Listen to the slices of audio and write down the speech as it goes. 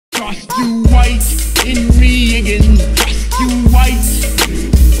Just you wait in me again. Just you wait.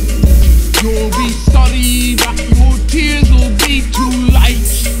 You'll be sorry, but your tears will be too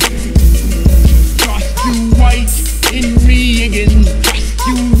late. Just you wait in me again. Just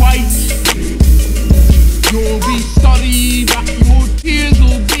you wait. You'll be sorry, but your tears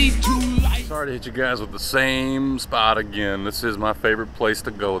will be too late. Sorry to hit you guys with the same spot again. This is my favorite place to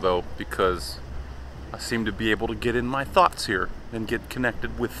go though, because I seem to be able to get in my thoughts here and get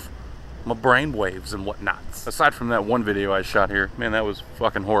connected with my brain waves and whatnot. Aside from that one video I shot here, man, that was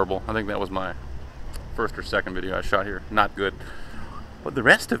fucking horrible. I think that was my first or second video I shot here. Not good. But the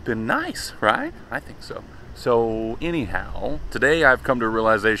rest have been nice, right? I think so. So anyhow, today I've come to a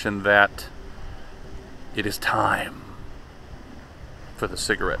realization that it is time for the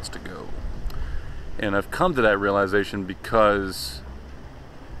cigarettes to go. And I've come to that realization because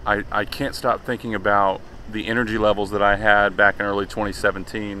I can't stop thinking about the energy levels that I had back in early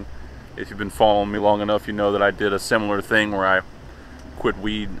 2017. If you've been following me long enough, you know that I did a similar thing where I quit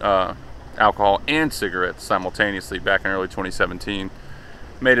weed, alcohol, and cigarettes simultaneously back in early 2017.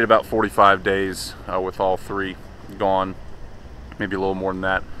 Made it about 45 days with all three gone, maybe a little more than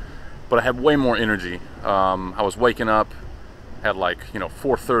that. But I had way more energy. I was waking up at like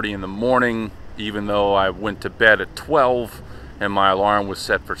 4:30 in the morning, even though I went to bed at 12 and my alarm was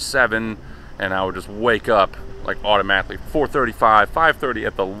set for 7, and I would just wake up like automatically 4:35, 5:30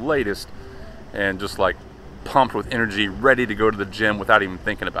 at the latest, and just like pumped with energy, ready to go to the gym without even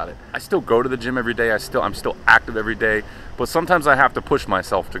thinking about it. I still go to the gym every day. I'm still active every day, but sometimes I have to push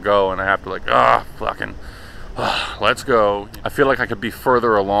myself to go, and I have to like, let's go. I feel like I could be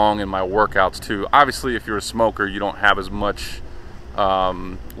further along in my workouts too. Obviously, if you're a smoker, you don't have as much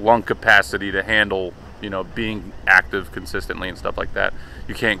lung capacity to handle being active consistently and stuff like that.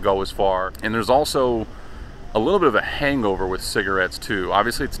 You can't go as far. And there's also a little bit of a hangover with cigarettes too.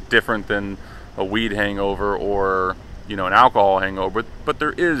 Obviously it's different than a weed hangover or an alcohol hangover, but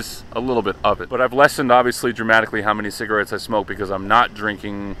there is a little bit of it. But I've lessened obviously dramatically how many cigarettes I smoke because I'm not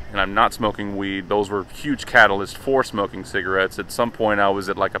drinking and I'm not smoking weed. Those were huge catalysts for smoking cigarettes. At some point I was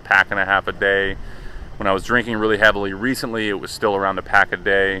at like a pack and a half a day. When I was drinking really heavily recently, it was still around a pack a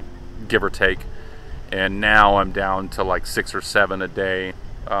day, give or take. And now I'm down to like 6 or 7 a day,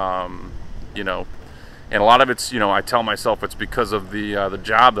 and a lot of it's, I tell myself it's because of the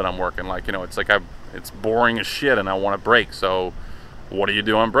job that I'm working. Like, it's boring as shit and I want to break. So what do you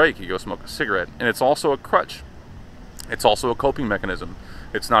do on break? You go smoke a cigarette. And it's also a crutch. It's also a coping mechanism.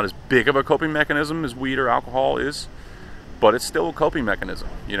 It's not as big of a coping mechanism as weed or alcohol is, but it's still a coping mechanism.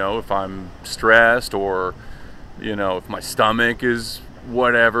 If I'm stressed or, if my stomach is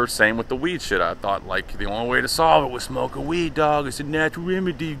whatever, same with the weed shit. I thought like the only way to solve it was smoke a weed, dog. It's a natural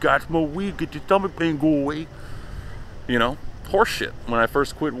remedy. You got to smoke weed, get your stomach pain go away. Horse shit. When I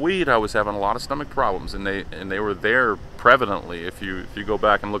first quit weed, I was having a lot of stomach problems, and they were there prevalently. If you go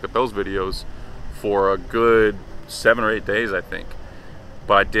back and look at those videos for a good 7 or 8 days, I think.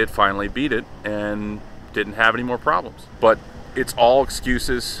 But I did finally beat it and didn't have any more problems. But it's all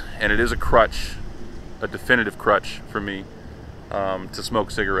excuses, and it is a crutch, a definitive crutch for me. To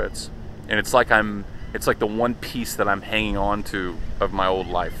smoke cigarettes, and it's like the one piece that I'm hanging on to of my old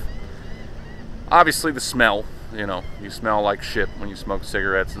life. Obviously the smell, you smell like shit when you smoke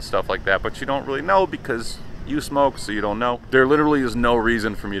cigarettes and stuff like that, but you don't really know because you smoke, so you don't know. There literally is no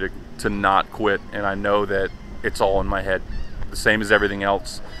reason for me to not quit, and I know that it's all in my head, the same as everything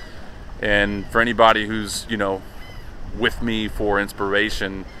else. And for anybody who's with me for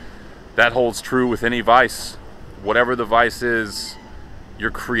inspiration, that holds true with any vice. Whatever the vice is, you're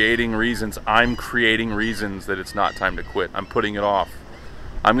creating reasons. I'm creating reasons that it's not time to quit. I'm putting it off.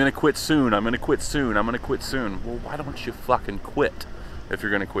 I'm gonna quit soon. I'm gonna quit soon. I'm gonna quit soon. Well, why don't you fucking quit if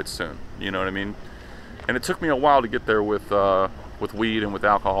you're gonna quit soon? You know what I mean? And it took me a while to get there with weed and with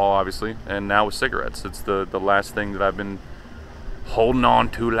alcohol, obviously, and now with cigarettes. It's the last thing that I've been holding on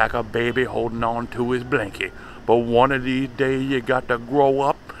to like a baby holding on to his blanket. But one of these days you got to grow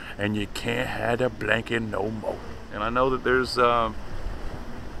up and you can't have the blanket no more. And I know that there's a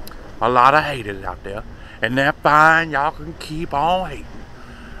lot of haters out there, and that's fine. Y'all can keep on hating,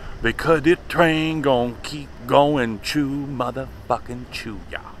 because this train gonna keep going. Chew, motherfucking chew,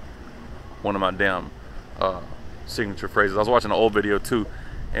 y'all. One of my damn signature phrases. I was watching an old video too,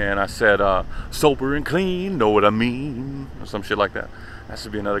 and I said, sober and clean, know what I mean? Or some shit like that. That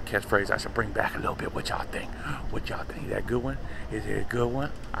should be another catchphrase I should bring back a little bit. What y'all think? What y'all think? Is that a good one? Is it a good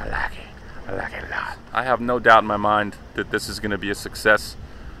one? I like it. I like it a lot. I have no doubt in my mind that this is going to be a success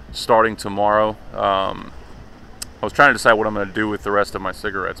starting tomorrow. I was trying to decide what I'm going to do with the rest of my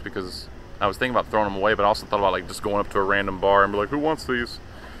cigarettes, because I was thinking about throwing them away, but I also thought about like just going up to a random bar and be like, who wants these?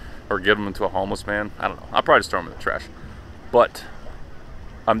 or give them to a homeless man. I don't know. I'll probably just throw them in the trash. But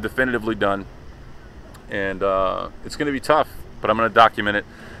I'm definitively done. And it's going to be tough, but I'm going to document it.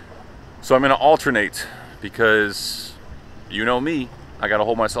 So I'm going to alternate because, you know me, I got to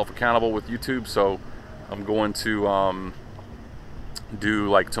hold myself accountable with YouTube. So I'm going to do,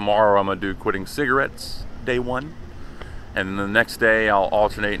 like tomorrow, I'm going to do quitting cigarettes, day 1. And then the next day I'll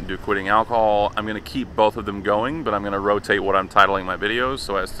alternate and do quitting alcohol. I'm going to keep both of them going, but I'm going to rotate what I'm titling my videos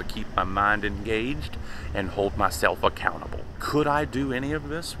so as to keep my mind engaged and hold myself accountable. Could I do any of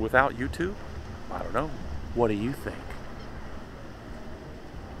this without YouTube? I don't know. What do you think?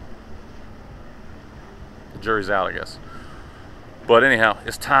 The jury's out, I guess. But anyhow,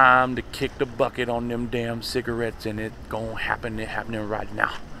 it's time to kick the bucket on them damn cigarettes, and it's gonna happen. It's happening right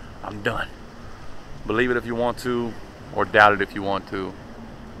now. I'm done. Believe it if you want to, or doubt it if you want to.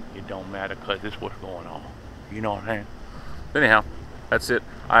 It don't matter, because this is what's going on. You know what I'm saying? Anyhow, that's it.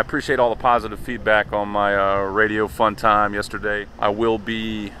 I appreciate all the positive feedback on my radio fun time yesterday. I will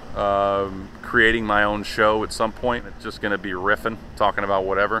be creating my own show at some point. It's just going to be riffing, talking about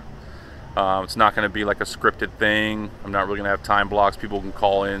whatever. It's not going to be like a scripted thing. I'm not really going to have time blocks. People can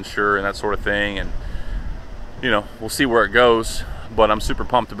call in, sure, and that sort of thing. And, you know, we'll see where it goes. But I'm super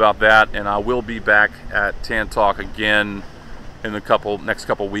pumped about that. And I will be back at Tan Talk again in the next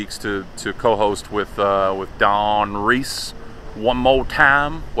couple weeks to co-host with Don Reese one more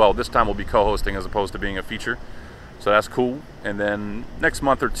time. Well, this time we'll be co-hosting as opposed to being a feature. So that's cool. And then next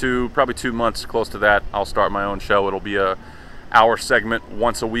month or two, probably 2 months, close to that, I'll start my own show. It'll be a hour segment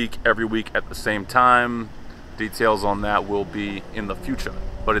once a week, every week at the same time. Details on that will be in the future.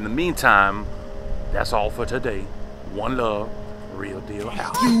 But in the meantime, that's all for today. One love, Real Deal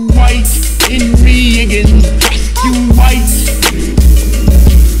out. You white in me again. You white.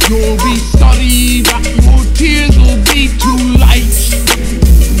 You'll be sorry, but your tears will be too light.